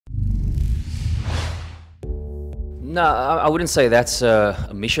No, I wouldn't say that's a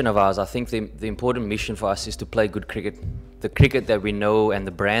mission of ours. I think the important mission for us is to play good cricket. The cricket that we know and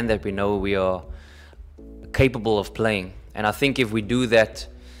the brand that we know we are capable of playing. And I think if we do that,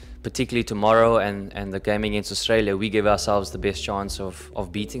 particularly tomorrow and the game against Australia, we give ourselves the best chance of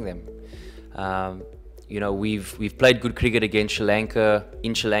beating them. You know, we've played good cricket against Sri Lanka,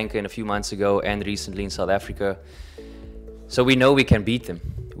 in a few months ago, and recently in South Africa. So we know we can beat them.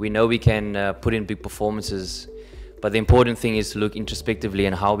 We know we can put in big performances. But the important thing is to look introspectively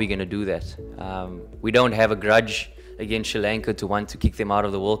and how we're going to do that. We don't have a grudge against Sri Lanka to want to kick them out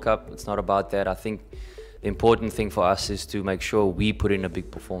of the World Cup. It's not about that. I think the important thing for us is to make sure we put in a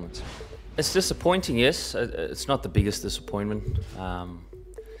big performance. It's disappointing, yes. It's not the biggest disappointment.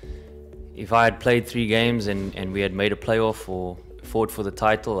 If I had played 3 games and we had made a playoff or fought for the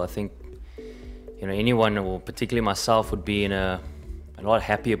title, I think anyone, or particularly myself, would be in a lot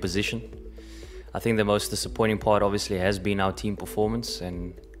happier position. I think the most disappointing part obviously has been our team performance,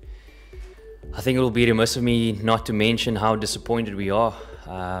 and I think it will be remiss of me not to mention how disappointed we are.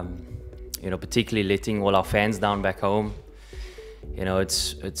 Particularly letting all our fans down back home.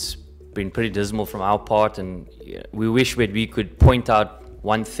 It's been pretty dismal from our part, and we wish we could point out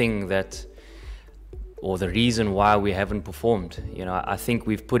one thing or the reason why we haven't performed. I think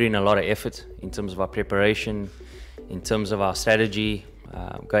we've put in a lot of effort in terms of our preparation, in terms of our strategy,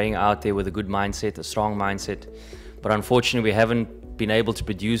 going out there with a good mindset, a strong mindset. But unfortunately, we haven't been able to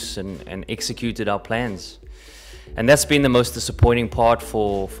produce and executed our plans. And that's been the most disappointing part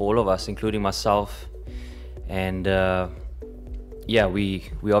for all of us, including myself. And yeah,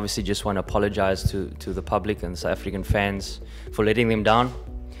 we obviously just want to apologize to the public and the South African fans for letting them down.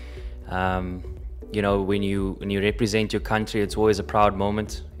 When you represent your country, it's always a proud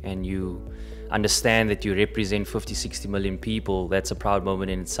moment, and you understand that you represent 50-60 million people. That's a proud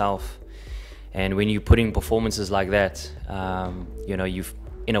moment in itself. And when you put in performances like that, you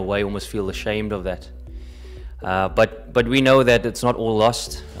in a way almost feel ashamed of that. But we know that it's not all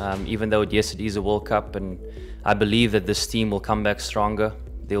lost, even though yes, it is a World Cup, and I believe that this team will come back stronger.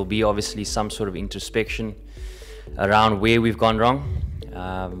 There will be obviously some sort of introspection around where we've gone wrong,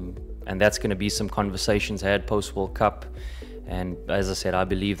 and that's going to be some conversations had post-World Cup. And as I said, I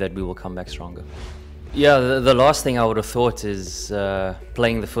believe that we will come back stronger. Yeah, the last thing I would have thought is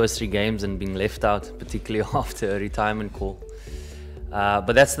playing the first 3 games and being left out, particularly after a retirement call.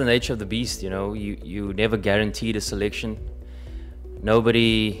 But that's the nature of the beast, you never guaranteed a selection.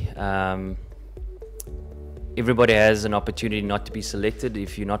 Everybody has an opportunity not to be selected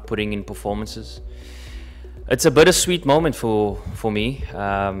if you're not putting in performances. It's a bittersweet moment for me,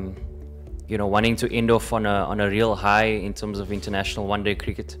 wanting to end off on a real high in terms of international one-day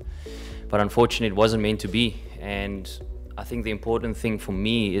cricket. But unfortunately, it wasn't meant to be. And I think the important thing for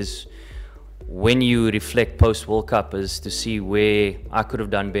me is, when you reflect post-World Cup, is to see where I could have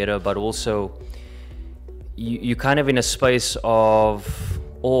done better, but also you're kind of in a space of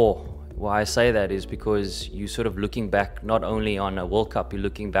awe. Why I say that is because you're sort of looking back not only on a World Cup, you're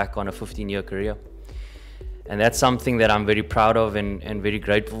looking back on a 15-year career. And that's something that I'm very proud of and very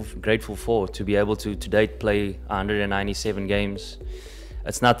grateful for, to be able to date play 197 games.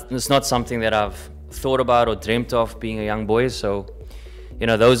 It's not something that I've thought about or dreamt of being a young boy, so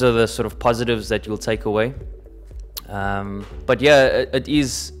those are the sort of positives that you'll take away. But yeah, it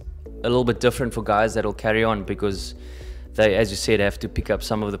is a little bit different for guys that'll carry on, because they, as you said, have to pick up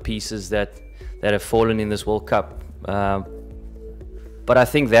some of the pieces that have fallen in this World Cup. But I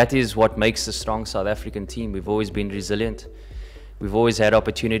think that is what makes a strong South African team. We've always been resilient. We've always had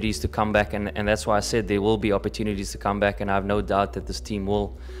opportunities to come back, and that's why I said there will be opportunities to come back, and I have no doubt that this team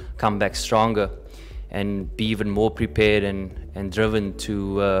will come back stronger and be even more prepared and driven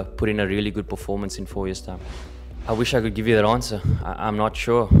to put in a really good performance in 4 years' time. I wish I could give you that answer. I'm not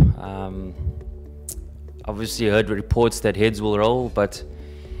sure. Obviously, I heard reports that heads will roll, but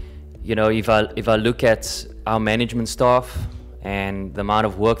if I look at our management staff and the amount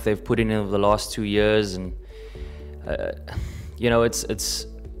of work they've put in over the last 2 years, and it's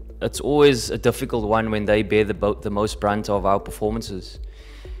always a difficult one when they bear the most brunt of our performances.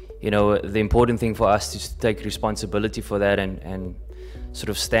 The important thing for us is to take responsibility for that and sort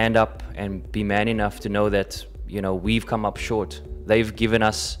of stand up and be man enough to know that we've come up short. They've given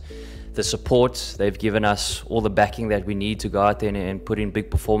us the support, they've given us all the backing that we need to go out there and put in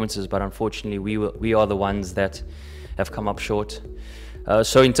big performances, but unfortunately we are the ones that have come up short.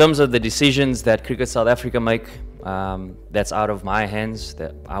 So in terms of the decisions that Cricket South Africa make, that's out of my hands.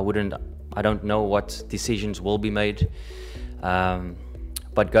 That I don't know what decisions will be made.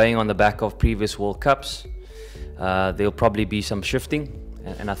 But going on the back of previous World Cups, there'll probably be some shifting,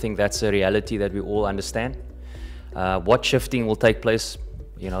 and I think that's a reality that we all understand. What shifting will take place,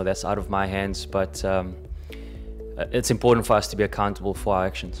 that's out of my hands, but it's important for us to be accountable for our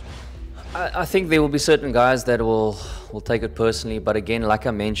actions. I think there will be certain guys that will take it personally, but again, like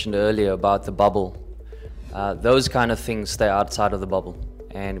I mentioned earlier about the bubble, those kind of things stay outside of the bubble,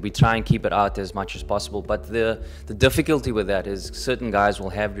 and we try and keep it out as much as possible. But the difficulty with that is certain guys will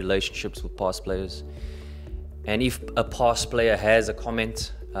have relationships with past players, and if a past player has a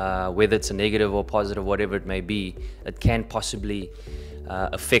comment, whether it's a negative or positive, whatever it may be, it can possibly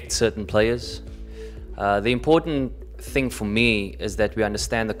affect certain players. The important thing for me is that we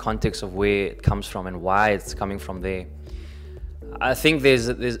understand the context of where it comes from and why it's coming from there. I think there's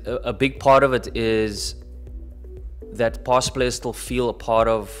a big part of it is that past players still feel a part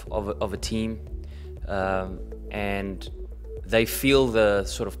of a team, and they feel the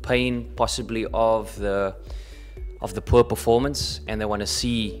sort of pain possibly of the poor performance, and they want to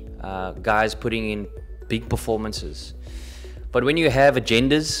see guys putting in big performances. But when you have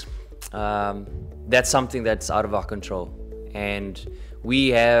agendas, that's something that's out of our control, and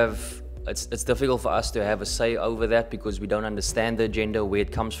it's difficult for us to have a say over that because we don't understand the agenda, where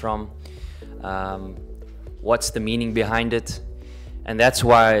it comes from, what's the meaning behind it, and that's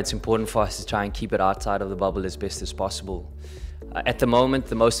why it's important for us to try and keep it outside of the bubble as best as possible. At the moment,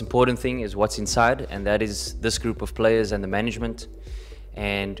 the most important thing is what's inside, and that is this group of players and the management,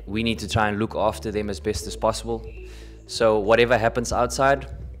 and we need to try and look after them as best as possible. So whatever happens outside,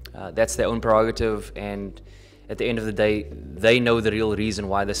 that's their own prerogative, and at the end of the day, they know the real reason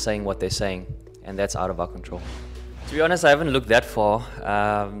why they're saying what they're saying, and that's out of our control. To be honest, I haven't looked that far.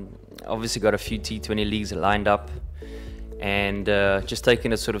 Obviously got a few T20 leagues lined up, and just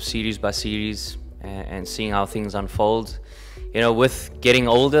taking it sort of series by series and seeing how things unfold. With getting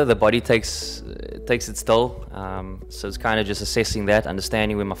older, the body takes its toll, so it's kind of just assessing that,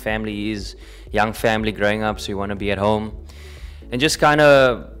 understanding where my family is, young family growing up, so you want to be at home, and just kind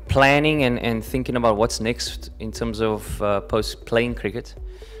of planning and thinking about what's next in terms of post-playing cricket.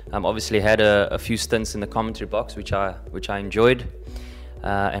 Obviously had a few stints in the commentary box, which I enjoyed,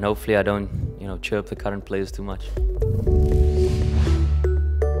 and hopefully I don't cheer up the current players too much.